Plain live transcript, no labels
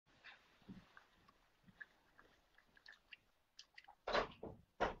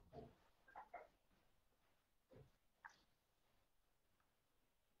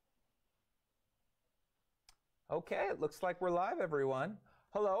Okay, it looks like we're live, everyone.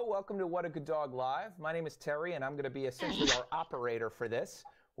 Hello, welcome to What a Good Dog Live. My name is Terry, and I'm going to be essentially our operator for this.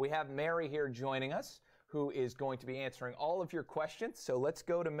 We have Mary here joining us, who is going to be answering all of your questions. So let's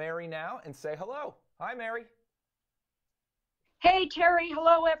go to Mary now and say hello. Hi, Mary. Hey, Terry.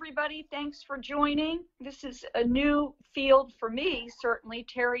 Hello, everybody. Thanks for joining. This is a new field for me, certainly.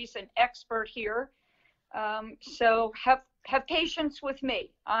 Terry's an expert here. So have patience with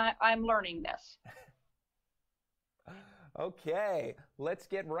me. I'm learning this. Okay, let's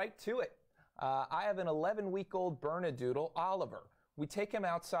get right to it. I have an 11-week-old Bernedoodle, Oliver. We take him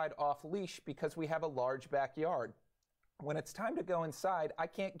outside off leash because we have a large backyard. When it's time to go inside, I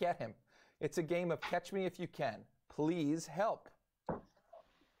can't get him. It's a game of catch me if you can. Please help.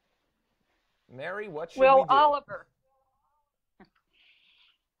 Mary, what should we do? Well, Oliver,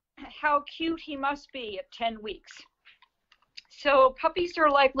 how cute he must be at 10 weeks. So puppies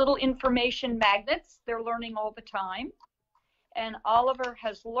are like little information magnets. They're learning all the time. And Oliver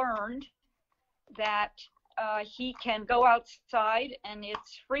has learned that he can go outside and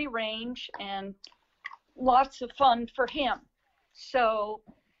it's free range and lots of fun for him. So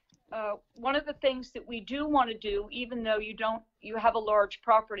one of the things that we do want to do, even though you have a large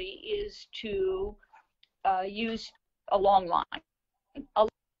property, is to use a long line.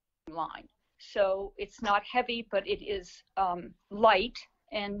 So it's not heavy, but it is light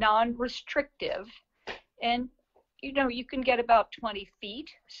and non-restrictive. And you can get about 20 feet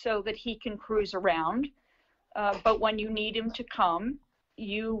so that he can cruise around. But when you need him to come,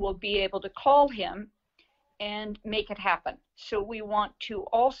 you will be able to call him and make it happen. So we want to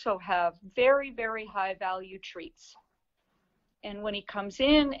also have very, very high value treats. And when he comes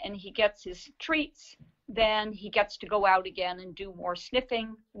in and he gets his treats, then he gets to go out again and do more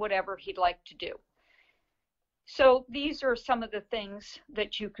sniffing, whatever he'd like to do. So these are some of the things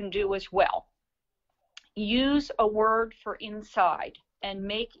that you can do as well. Use a word for inside and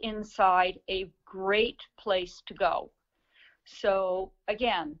make inside a great place to go. So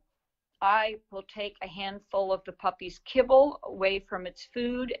again, I will take a handful of the puppy's kibble away from its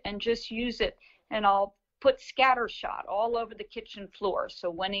food and just use it, and I'll put scattershot all over the kitchen floor. So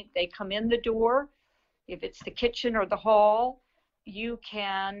when they come in the door, if it's the kitchen or the hall, you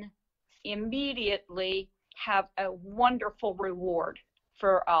can immediately have a wonderful reward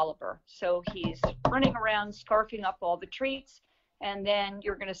for Oliver. So he's running around scarfing up all the treats, and then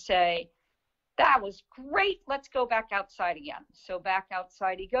you're going to say, that was great, let's go back outside again. So back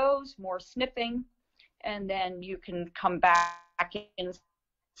outside he goes, more sniffing, and then you can come back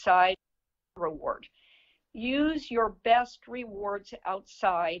inside. Reward. Use your best rewards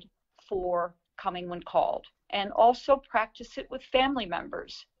outside for coming when called, and also practice it with family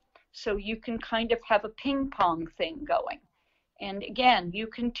members. So you can kind of have a ping pong thing going. And again, you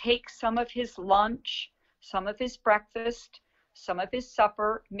can take some of his lunch, some of his breakfast, some of his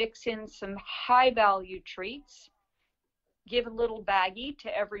supper, mix in some high value treats, give a little baggie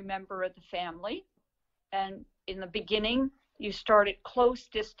to every member of the family. And in the beginning, you start at close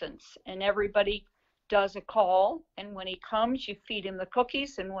distance and everybody does a call. And when he comes, you feed him the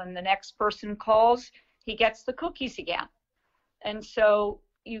cookies. And when the next person calls, he gets the cookies again. And so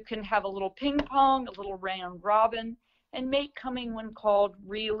you can have a little ping pong, a little round robin, and make coming when called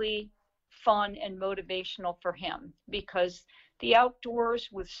really fun and motivational for him, because the outdoors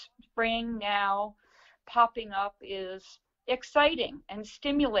with spring now popping up is exciting and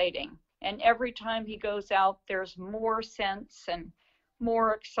stimulating. And every time he goes out, there's more scents and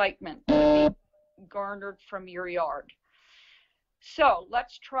more excitement to be garnered from your yard. So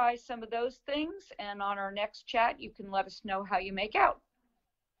let's try some of those things. And on our next chat, you can let us know how you make out.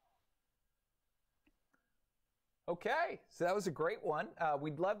 Okay, so that was a great one.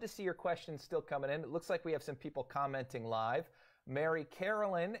 We'd love to see your questions still coming in. It looks like we have some people commenting live. Mary,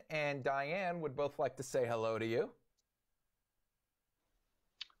 Carolyn, and Diane would both like to say hello to you.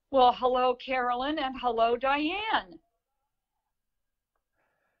 Well, hello, Carolyn, and hello, Diane.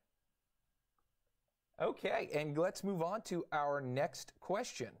 Okay, and let's move on to our next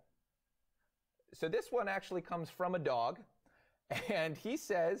question. So this one actually comes from a dog, and he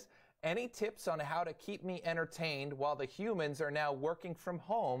says, any tips on how to keep me entertained while the humans are now working from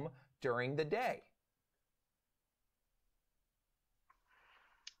home during the day?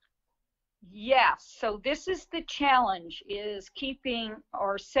 Yes, so this is the challenge, is keeping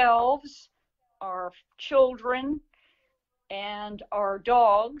ourselves, our children, and our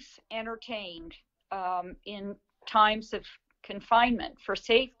dogs entertained in times of confinement for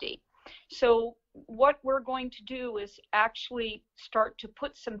safety. So what we're going to do is actually start to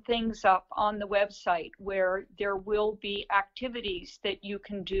put some things up on the website where there will be activities that you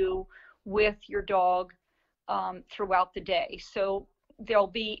can do with your dog throughout the day. So there'll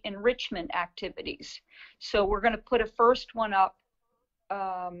be enrichment activities. So we're going to put a first one up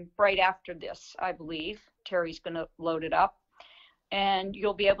right after this, I believe. Terry's going to load it up. And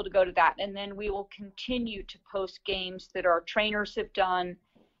you'll be able to go to that. And then we will continue to post games that our trainers have done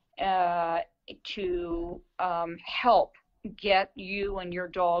to help get you and your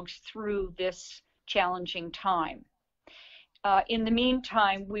dogs through this challenging time. In the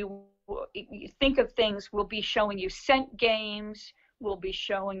meantime, we will think of things. We'll be showing you scent games. We'll be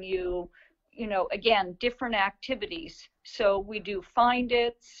showing you, again, different activities. So we do find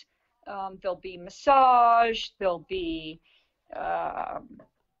it's. There'll be massage. There'll be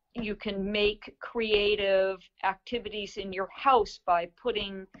you can make creative activities in your house by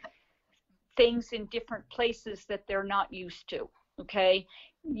putting things in different places that they're not used to. Okay,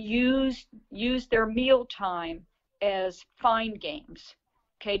 use their meal time as find games.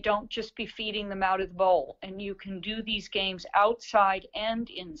 Okay, don't just be feeding them out of the bowl. And you can do these games outside and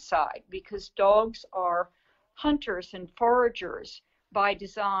inside, because dogs are hunters and foragers by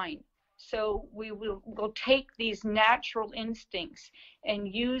design. So we'll take these natural instincts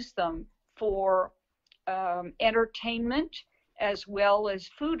and use them for entertainment as well as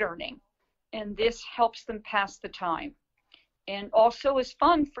food earning. And this helps them pass the time. And also is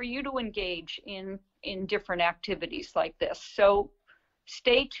fun for you to engage in different activities like this. So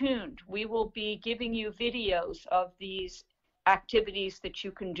stay tuned. We will be giving you videos of these activities that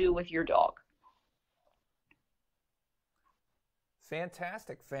you can do with your dog.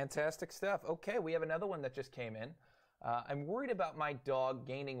 Fantastic, fantastic stuff. Okay, we have another one that just came in. I'm worried about my dog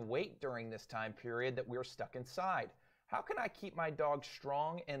gaining weight during this time period that we're stuck inside. How can I keep my dog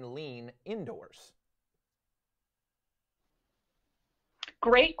strong and lean indoors?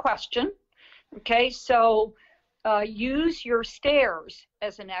 Great question. Okay, so use your stairs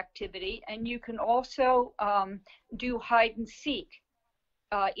as an activity, and you can also do hide and seek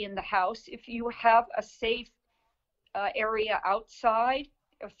in the house. If you have a safe area outside,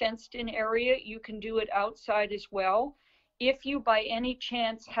 a fenced-in area, you can do it outside as well. If you by any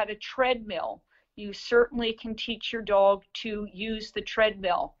chance had a treadmill, you certainly can teach your dog to use the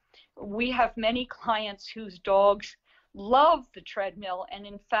treadmill. We have many clients whose dogs love the treadmill, and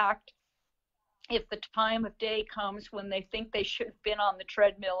in fact, if the time of day comes when they think they should have been on the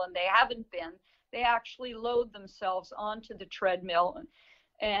treadmill and they haven't been, they actually load themselves onto the treadmill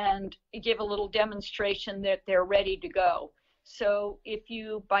and give a little demonstration that they're ready to go. So if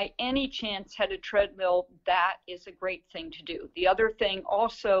you by any chance had a treadmill, that is a great thing to do. The other thing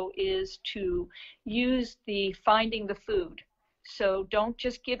also is to use the finding the food. So don't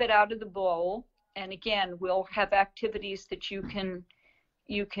just give it out of the bowl. And again, we'll have activities that you can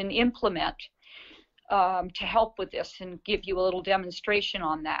implement to help with this and give you a little demonstration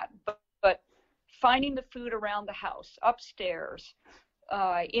on that. But finding the food around the house, upstairs,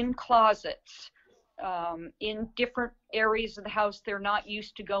 in closets, in different areas of the house they're not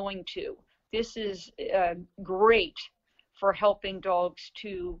used to going to. This is great for helping dogs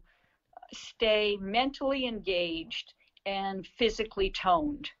to stay mentally engaged and physically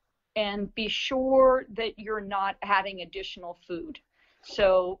toned. And be sure that you're not adding additional food.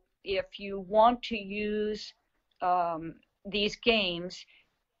 So if you want to use these games,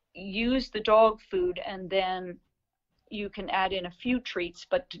 use the dog food, and then you can add in a few treats,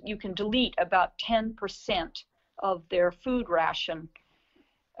 but you can delete about 10% of their food ration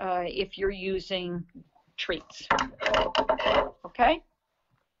if you're using treats. Okay?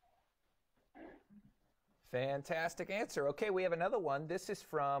 Fantastic answer. Okay, we have another one. This is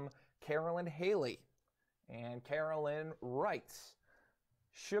from Carolyn Haley. And Carolyn writes,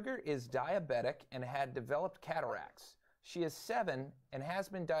 Sugar is diabetic and had developed cataracts. She is 7 and has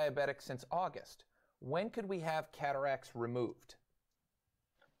been diabetic since August. When could we have cataracts removed?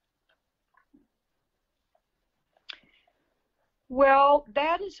 Well,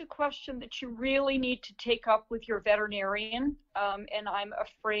 that is a question that you really need to take up with your veterinarian. And I'm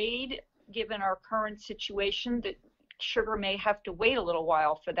afraid, given our current situation, that Sugar may have to wait a little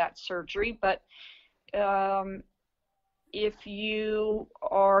while for that surgery. But if you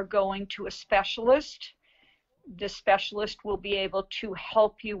are going to a specialist, the specialist will be able to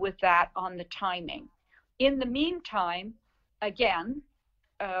help you with that on the timing. In the meantime, again,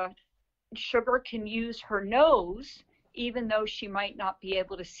 Sugar can use her nose even though she might not be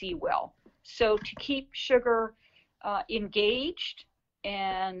able to see well. So to keep Sugar engaged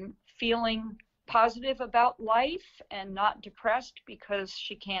and feeling positive about life and not depressed because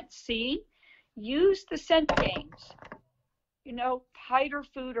she can't see, use the scent games. Hide her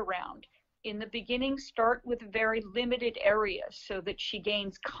food around. In the beginning, start with a very limited area so that she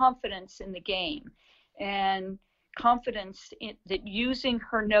gains confidence in the game. and confidence that using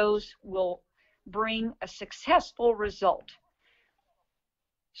her nose will bring a successful result.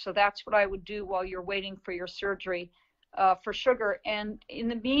 So that's what I would do while you're waiting for your surgery for sugar. And in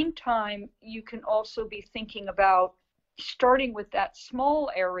the meantime, you can also be thinking about starting with that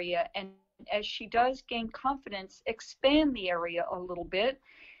small area, and as she does gain confidence, expand the area a little bit.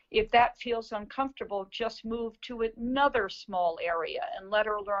 If that feels uncomfortable, just move to another small area and let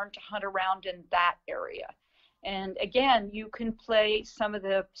her learn to hunt around in that area. And again, you can play some of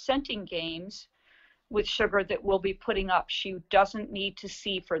the scenting games with sugar that we'll be putting up. She doesn't need to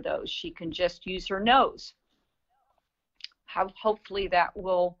see for those. She can just use her nose. Hopefully that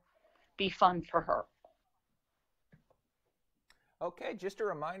will be fun for her. Okay, just a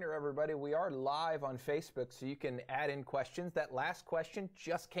reminder, everybody, we are live on Facebook, so you can add in questions. That last question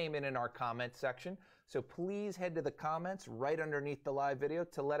just came in our comment section, so please head to the comments right underneath the live video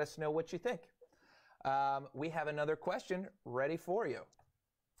to let us know what you think. We have another question ready for you.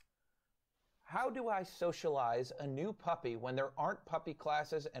 How do I socialize a new puppy when there aren't puppy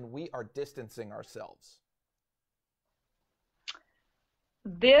classes and we are distancing ourselves?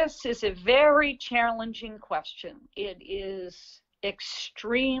 This is a very challenging question. It is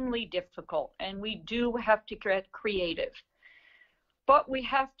extremely difficult, and we do have to get creative. But we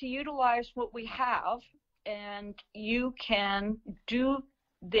have to utilize what we have, and you can do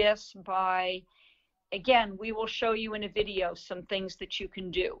this by, again, we will show you in a video some things that you can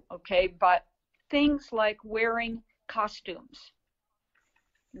do, okay? But things like wearing costumes,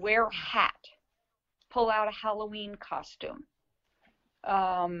 wear a hat, pull out a Halloween costume,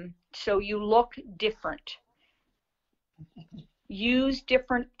 so you look different. Use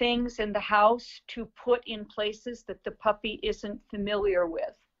different things in the house to put in places that the puppy isn't familiar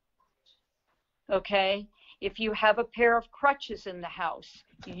with, okay? If you have a pair of crutches in the house,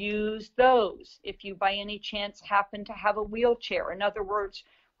 use those. If you by any chance happen to have a wheelchair. In other words,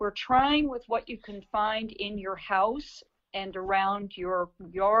 we're trying with what you can find in your house and around your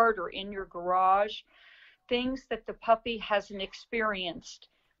yard or in your garage, things that the puppy hasn't experienced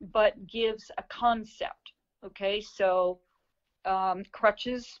but gives a concept, okay? So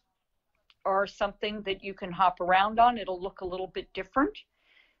crutches are something that you can hop around on. It'll look a little bit different.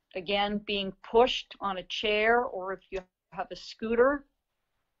 Again, being pushed on a chair, or if you have a scooter,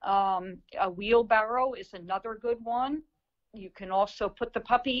 a wheelbarrow is another good one. You can also put the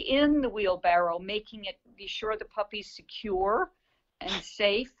puppy in the wheelbarrow, making it, be sure the puppy's secure and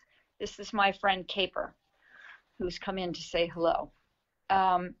safe. This is my friend Caper, who's come in to say hello.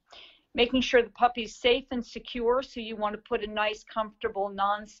 Making sure the puppy's safe and secure, so you want to put a nice, comfortable,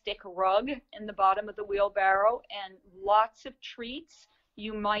 non-stick rug in the bottom of the wheelbarrow and lots of treats.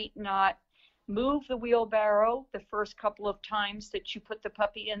 You might not move the wheelbarrow the first couple of times that you put the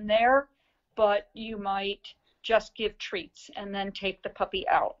puppy in there, but you might just give treats and then take the puppy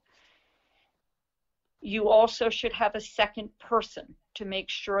out. You also should have a second person to make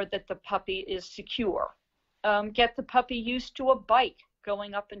sure that the puppy is secure. Get the puppy used to a bike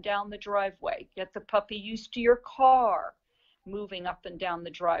going up and down the driveway. Get the puppy used to your car moving up and down the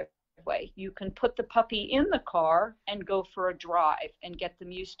driveway. You can put the puppy in the car and go for a drive and get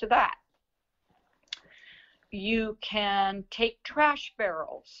them used to that. You can take trash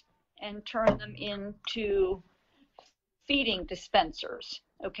barrels and turn them into feeding dispensers,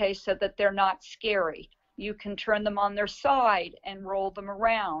 okay, so that they're not scary. You can turn them on their side and roll them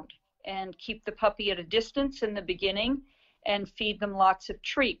around and keep the puppy at a distance in the beginning and feed them lots of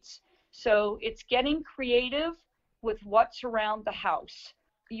treats. So it's getting creative with what's around the house.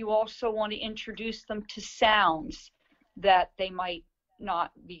 You also want to introduce them to sounds that they might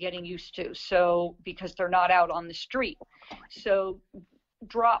not be getting used to, so because they're not out on the street. So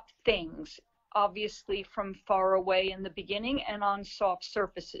drop things, obviously from far away in the beginning and on soft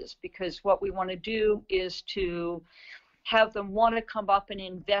surfaces, because what we want to do is to have them want to come up and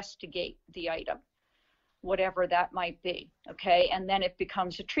investigate the item, whatever that might be, okay? And then it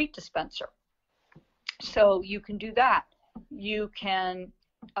becomes a treat dispenser. So you can do that. You can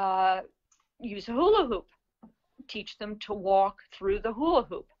use a hula hoop. Teach them to walk through the hula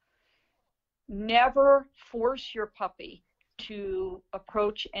hoop. Never force your puppy to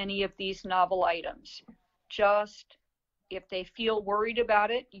approach any of these novel items. Just, if they feel worried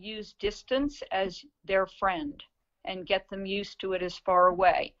about it, use distance as their friend and get them used to it as far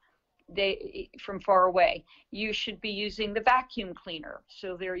away. From far away. You should be using the vacuum cleaner,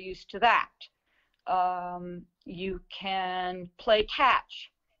 so they're used to that. You can play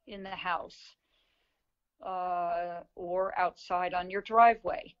catch in the house or outside on your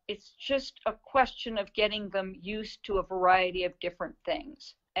driveway. It's just a question of getting them used to a variety of different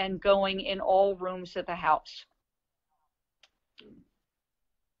things. and going in all rooms of the house.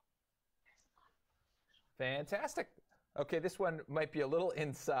 Fantastic. Okay, this one might be a little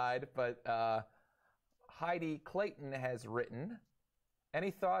inside, but Heidi Clayton has written,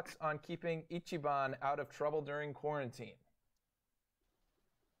 any thoughts on keeping Ichiban out of trouble during quarantine?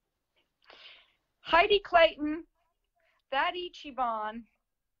 Heidi Clayton, that Ichiban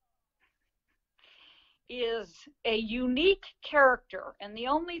is a unique character, and the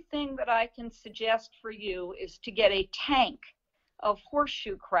only thing that I can suggest for you is to get a tank of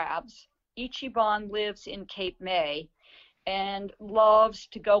horseshoe crabs. Ichiban lives in Cape May and loves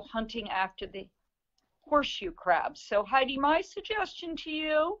to go hunting after the horseshoe crabs. So Heidi, my suggestion to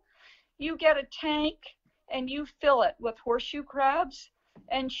you, you get a tank and you fill it with horseshoe crabs,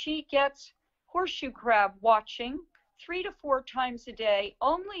 and she gets horseshoe crab watching 3 to 4 times a day,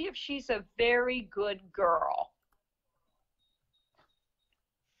 only if she's a very good girl.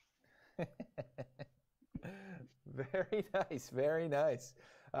 Very nice, very nice.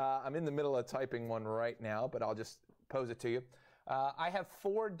 I'm in the middle of typing one right now, but I'll just pose it to you. I have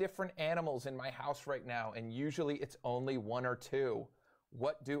 4 different animals in my house right now, and usually it's only 1 or 2.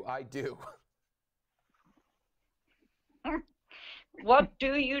 What do I do? What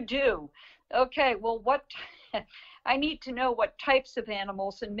do you do? Okay, well, I need to know what types of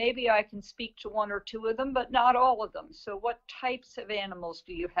animals, and maybe I can speak to 1 or 2 of them, but not all of them. So what types of animals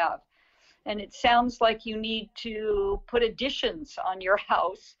do you have? And it sounds like you need to put additions on your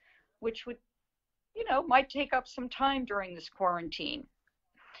house, which would, might take up some time during this quarantine,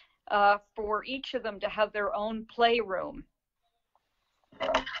 for each of them to have their own playroom.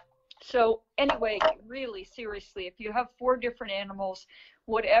 So anyway, really seriously, if you have 4 different animals,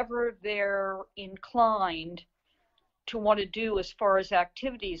 whatever they're inclined to want to do as far as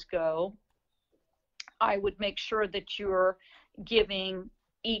activities go, I would make sure that you're giving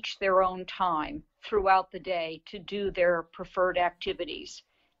each their own time throughout the day to do their preferred activities,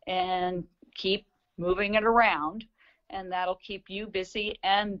 and keep moving it around, and that'll keep you busy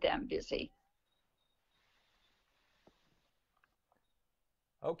and them busy.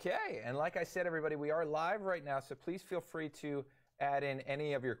 Okay, and like I said, everybody, we are live right now, so please feel free to add in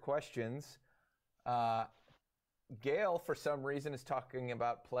any of your questions. Gail, for some reason, is talking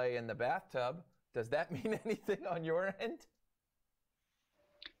about play in the bathtub. Does that mean anything on your end?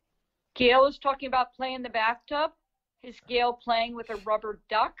 Gail is talking about play in the bathtub. Is Gail playing with a rubber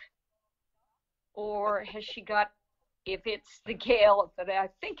duck? Or has she got, if it's the Gail that I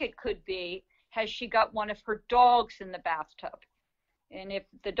think it could be, has she got one of her dogs in the bathtub? And if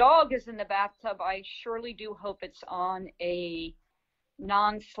the dog is in the bathtub, I surely do hope it's on a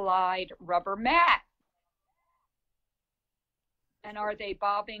non-slide rubber mat. And are they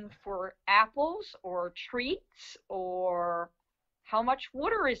bobbing for apples or treats, or how much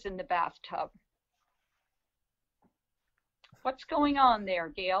water is in the bathtub? What's going on there,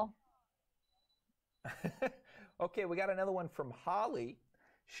 Gail? Okay, we got another one from Holly.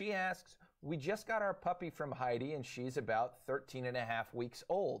 She asks, we just got our puppy from Heidi, and she's about 13 and a half weeks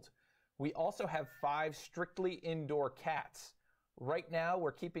old. We also have 5 strictly indoor cats. Right now,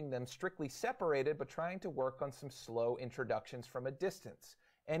 we're keeping them strictly separated, but trying to work on some slow introductions from a distance.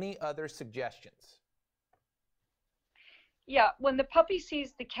 Any other suggestions? Yeah, when the puppy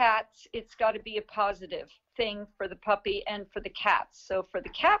sees the cats, it's got to be a positive thing for the puppy and for the cats. So for the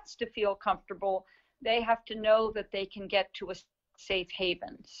cats to feel comfortable, they have to know that they can get to a safe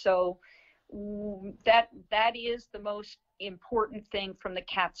haven. So that is the most important thing from the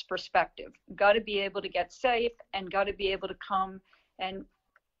cat's perspective. Got to be able to get safe, and got to be able to come and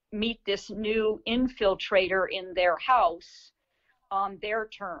meet this new infiltrator in their house on their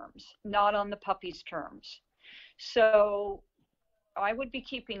terms, not on the puppy's terms. So I would be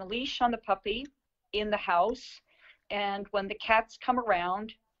keeping a leash on the puppy in the house, and when the cats come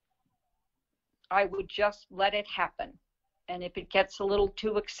around, I would just let it happen. And if it gets a little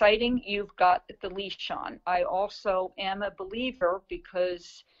too exciting, you've got the leash on. I also am a believer,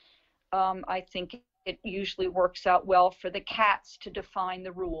 because I think it usually works out well for the cats to define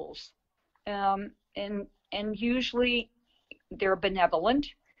the rules. And usually they're benevolent,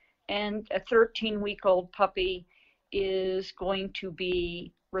 and a 13-week-old puppy is going to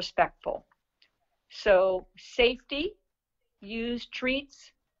be respectful. So safety, use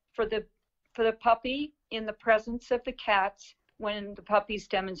treats for the puppy in the presence of the cats when the puppy's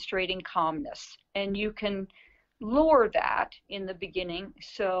demonstrating calmness. And you can lure that in the beginning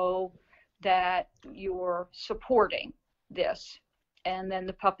so that you're supporting this. And then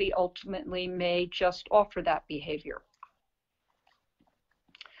the puppy ultimately may just offer that behavior.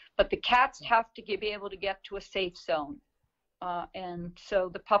 But the cats have to be able to get to a safe zone. And so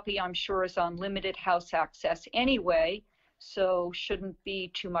the puppy, I'm sure, is on limited house access anyway, so shouldn't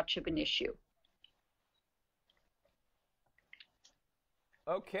be too much of an issue.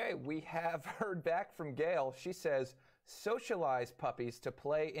 Okay, we have heard back from Gail. She says, socialize puppies to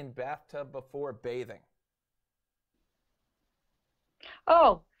play in bathtub before bathing.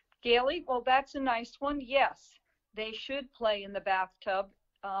 Oh, Gailey, well, that's a nice one. Yes, they should play in the bathtub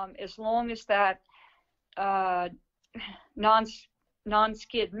as long as that uh, non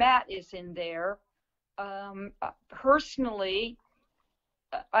non-skid mat is in there. Personally,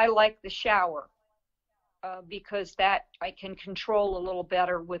 I like the shower because that I can control a little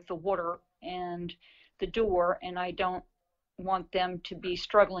better with the water and the door, and I don't want them to be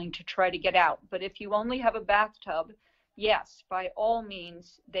struggling to try to get out. But if you only have a bathtub, yes, by all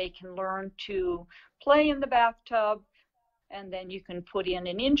means, they can learn to play in the bathtub, and then you can put in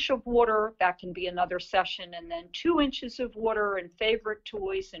an inch of water. That can be another session, and then 2 inches of water and favorite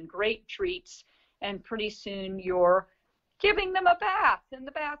toys and great treats, and pretty soon you're giving them a bath in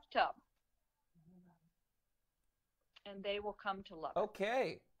the bathtub, and they will come to love it.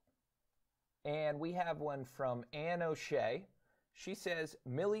 Okay. And we have one from Ann O'Shea. She says,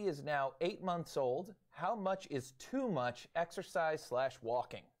 Millie is now 8 months old. How much is too much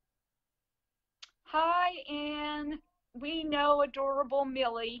exercise/walking? Hi, Ann. We know adorable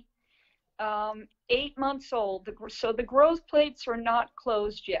Millie, 8 months old. So the growth plates are not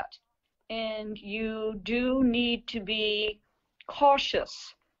closed yet. And you do need to be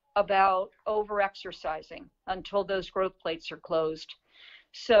cautious about over-exercising until those growth plates are closed.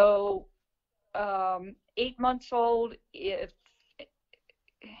 So 8 months old, if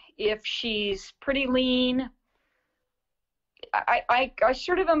she's pretty lean, I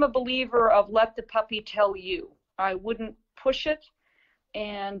sort of am a believer of let the puppy tell you. I wouldn't push it,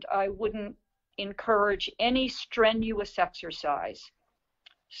 and I wouldn't encourage any strenuous exercise.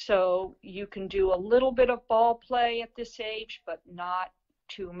 So you can do a little bit of ball play at this age, but not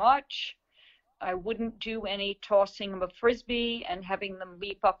too much. I wouldn't do any tossing of a frisbee and having them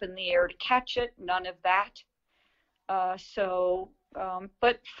leap up in the air to catch it. None of that.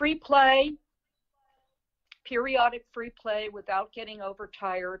 But free play, periodic free play without getting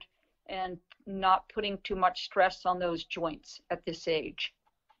overtired and not putting too much stress on those joints at this age.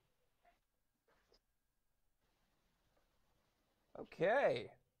 Okay.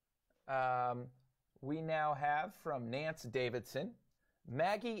 We now have from Nance Davidson,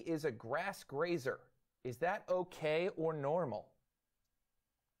 Maggie is a grass grazer. Is that okay or normal?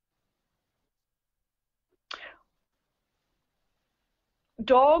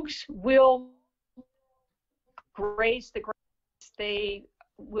 Dogs will graze the grass. They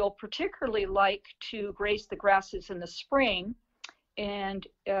will particularly like to graze the grasses in the spring. And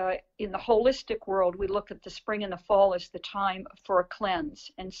in the holistic world, we look at the spring and the fall as the time for a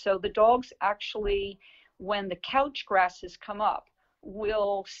cleanse. And so the dogs actually, when the couch grasses come up,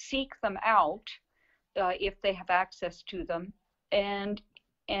 will seek them out if they have access to them and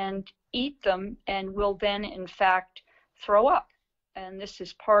eat them, and will then in fact throw up. And this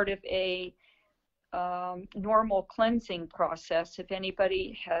is part of a normal cleansing process. If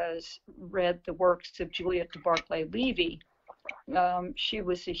anybody has read the works of Juliet de Barclay-Levy, she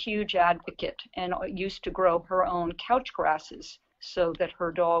was a huge advocate and used to grow her own couch grasses so that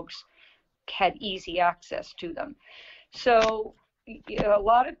her dogs had easy access to them. So a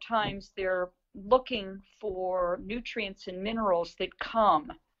lot of times they're looking for nutrients and minerals that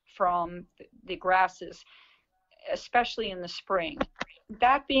come from the grasses, especially in the spring.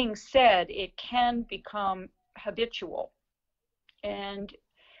 That being said, it can become habitual. And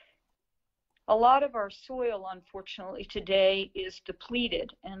a lot of our soil, unfortunately, today is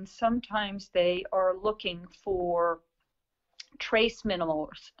depleted, and sometimes they are looking for trace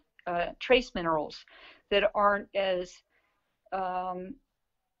minerals that aren't as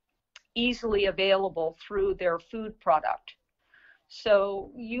easily available through their food product.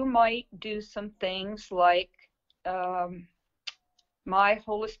 So you might do some things like my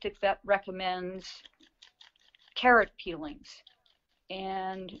holistic vet recommends carrot peelings,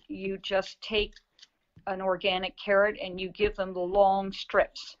 and you just take an organic carrot and you give them the long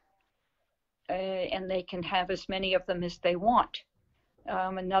strips, and they can have as many of them as they want.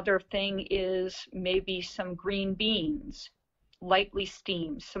 Another thing is maybe some green beans,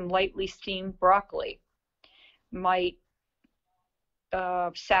 some lightly steamed broccoli might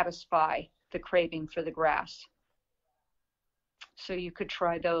satisfy the craving for the grass. So you could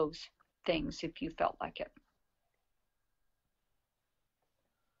try those things if you felt like it.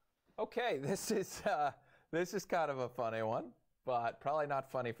 Okay, this is kind of a funny one, but probably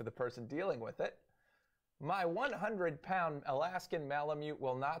not funny for the person dealing with it. My 100-pound Alaskan Malamute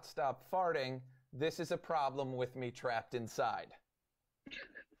will not stop farting. This is a problem with me trapped inside.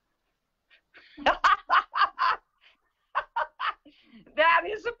 That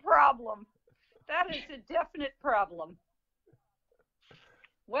is a problem. That is a definite problem.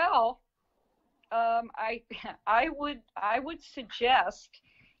 Well, I would suggest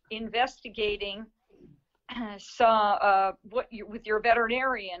investigating with your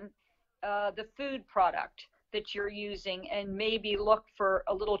veterinarian the food product that you're using, and maybe look for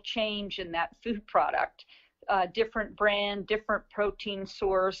a little change in that food product, different brand, different protein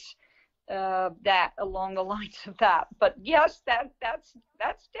source, that along the lines of that. But yes, that's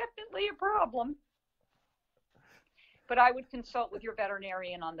definitely a problem. But I would consult with your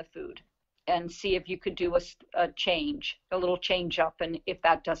veterinarian on the food and see if you could do a change, a little change up, and if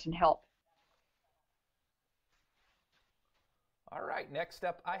that doesn't help. All right, next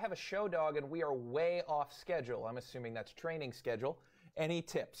up, I have a show dog and we are way off schedule. I'm assuming that's training schedule. Any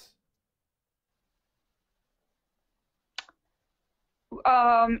tips?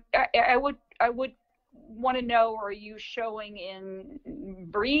 I would want to know, are you showing in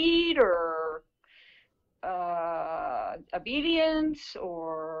breed or obedience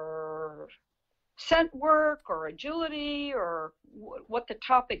or scent work or agility, or what the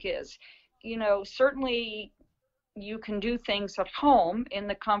topic is? You know, certainly you can do things at home in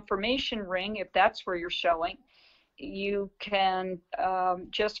the conformation ring if that's where you're showing. You can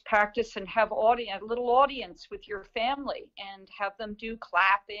just practice and have a little audience with your family and have them do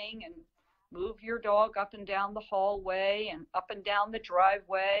clapping and move your dog up and down the hallway and up and down the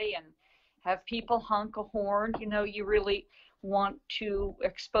driveway and have people honk a horn. You know, you really want to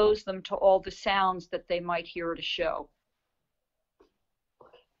expose them to all the sounds that they might hear at a show.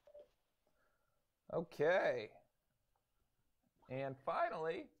 Okay. And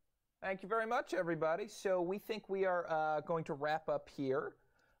finally, thank you very much, everybody. So we think we are going to wrap up here.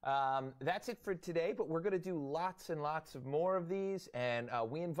 That's it for today, but we're going to do lots and lots of more of these, and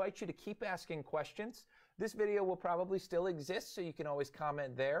we invite you to keep asking questions. This video will probably still exist, so you can always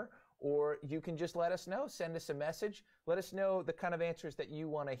comment there, or you can just let us know, send us a message, let us know the kind of answers that you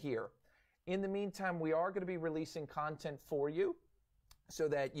want to hear. In the meantime, we are going to be releasing content for you, so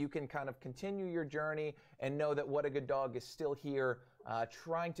that you can kind of continue your journey and know that What a Good Dog is still here,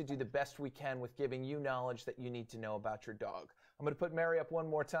 trying to do the best we can with giving you knowledge that you need to know about your dog. I'm going to put Mary up one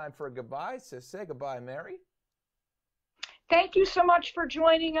more time for a goodbye, so say goodbye, Mary. Thank you so much for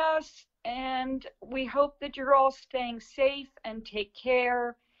joining us, and we hope that you're all staying safe and take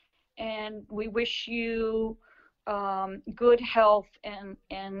care, and we wish you good health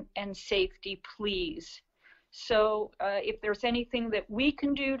and safety, please. So if there's anything that we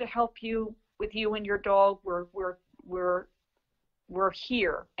can do to help you with you and your dog, we're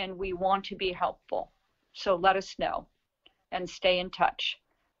here and we want to be helpful. So let us know and stay in touch.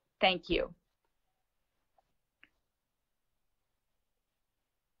 Thank you.